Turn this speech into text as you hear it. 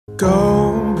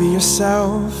Go be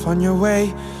yourself on your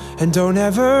way, and don't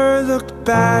ever look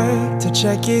back to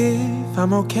check if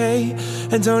I'm okay.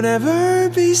 And don't ever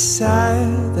be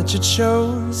sad that you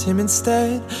chose him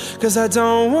instead, 'cause I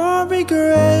don't want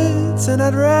regrets, and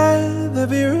I'd rather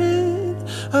be rid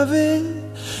of it.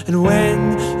 And when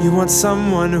you want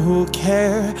someone who'll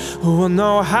care, who will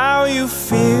know how you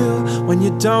feel when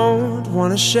you don't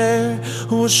want to share,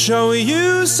 who will show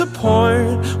you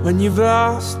support when you've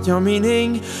lost your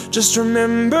meaning, just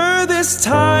remember this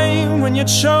time when you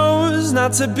chose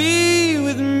not to be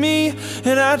with me.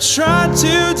 And I tried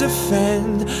to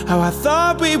defend how I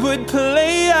thought we would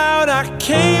play out. I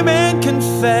came and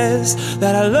confessed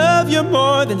that I love you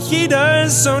more than he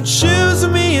does, so choose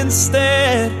me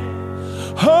instead.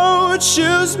 Oh,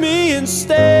 choose me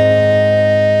instead,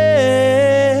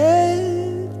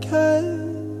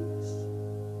 'cause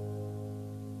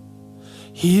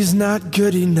he's not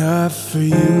good enough for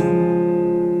you.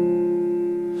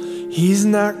 He's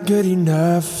not good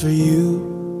enough for you.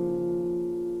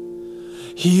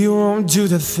 He won't do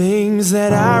the things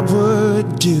that I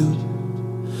would do.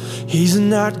 He's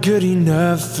not good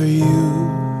enough for you.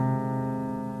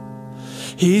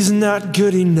 He's not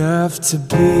good enough to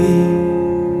be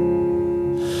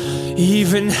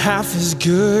even half as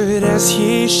good as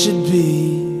he should be.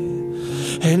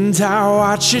 And I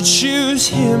watch you choose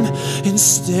him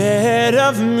instead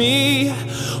of me.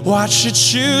 Watch you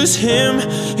choose him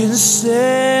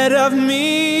instead of me.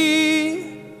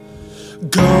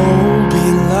 Go be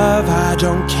love, I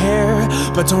don't care,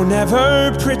 but don't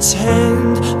ever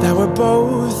pretend that we're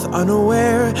both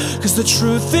unaware, 'cause the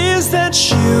truth is that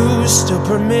you still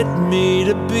permit me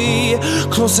to be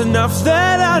close enough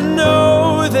that I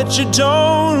know that you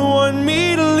don't want me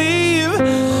to leave.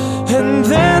 And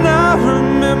then I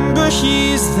remember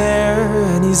he's there,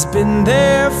 and he's been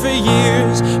there for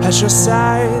years, at your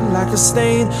side like a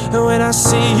stain. And when I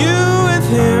see you with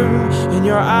him, in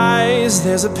your eyes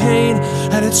there's a pain,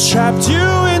 and it's trapped you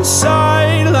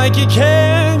inside like you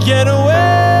can't get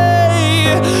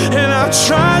away. And I've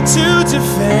tried to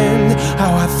defend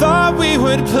how I thought we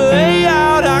would play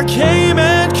out. I came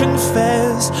and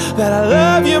confessed that I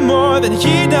love you more than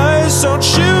he does, so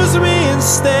choose me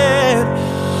instead.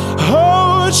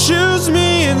 Oh, choose me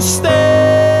instead,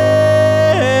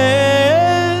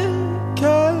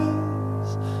 'cause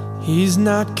he's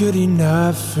not good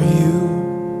enough for you.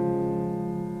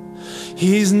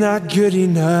 He's not good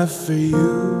enough for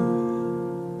you.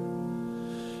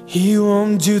 He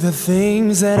won't do the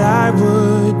things that I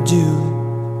would do.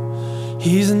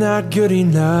 He's not good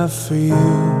enough for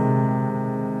you.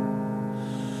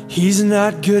 He's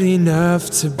not good enough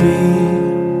to be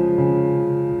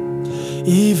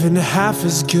even half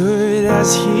as good as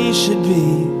he should be.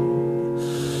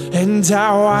 And I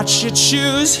watch you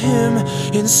choose him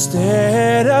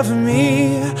instead of me.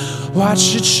 Watch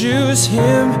you choose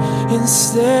him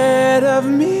instead of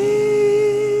me.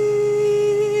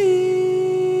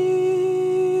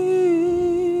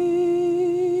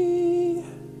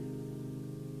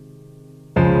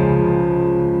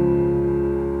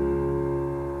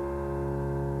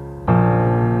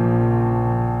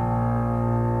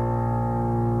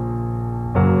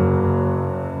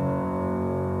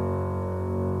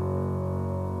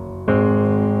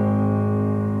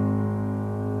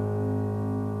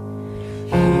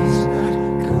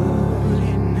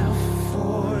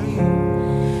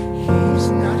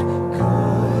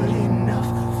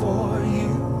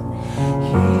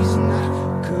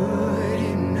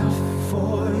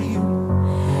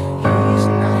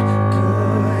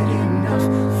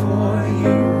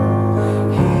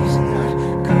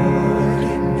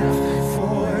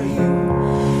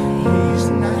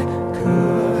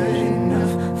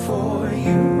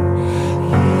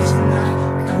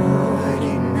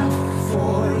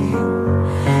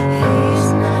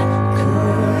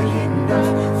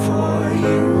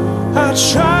 I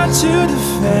tried to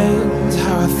defend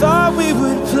how I thought we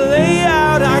would play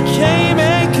out. I came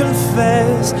and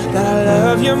confessed that I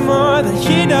love you more than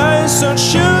he does, so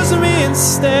choose me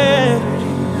instead.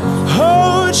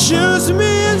 Oh, choose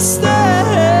me instead.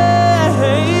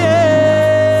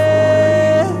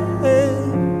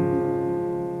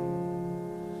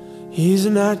 He's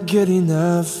not good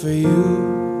enough for you.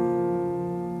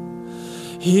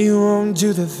 He won't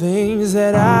do the things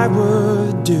that I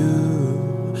would do.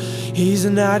 He's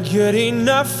not good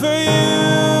enough for you.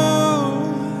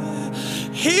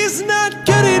 He's not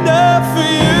good enough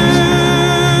for you.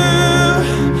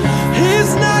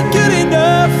 He's not good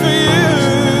enough for you.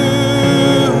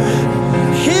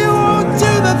 He won't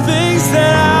do the things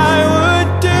that I would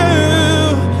do.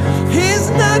 He's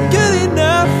not good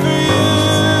enough for you.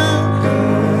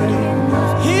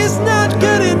 He's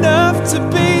hope to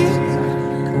be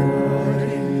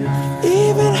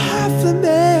even half the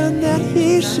man that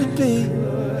he should be.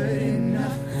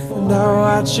 Now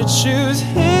watch you choose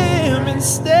him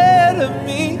instead of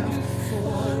me.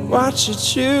 Watch you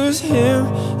choose him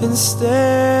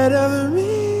instead of me.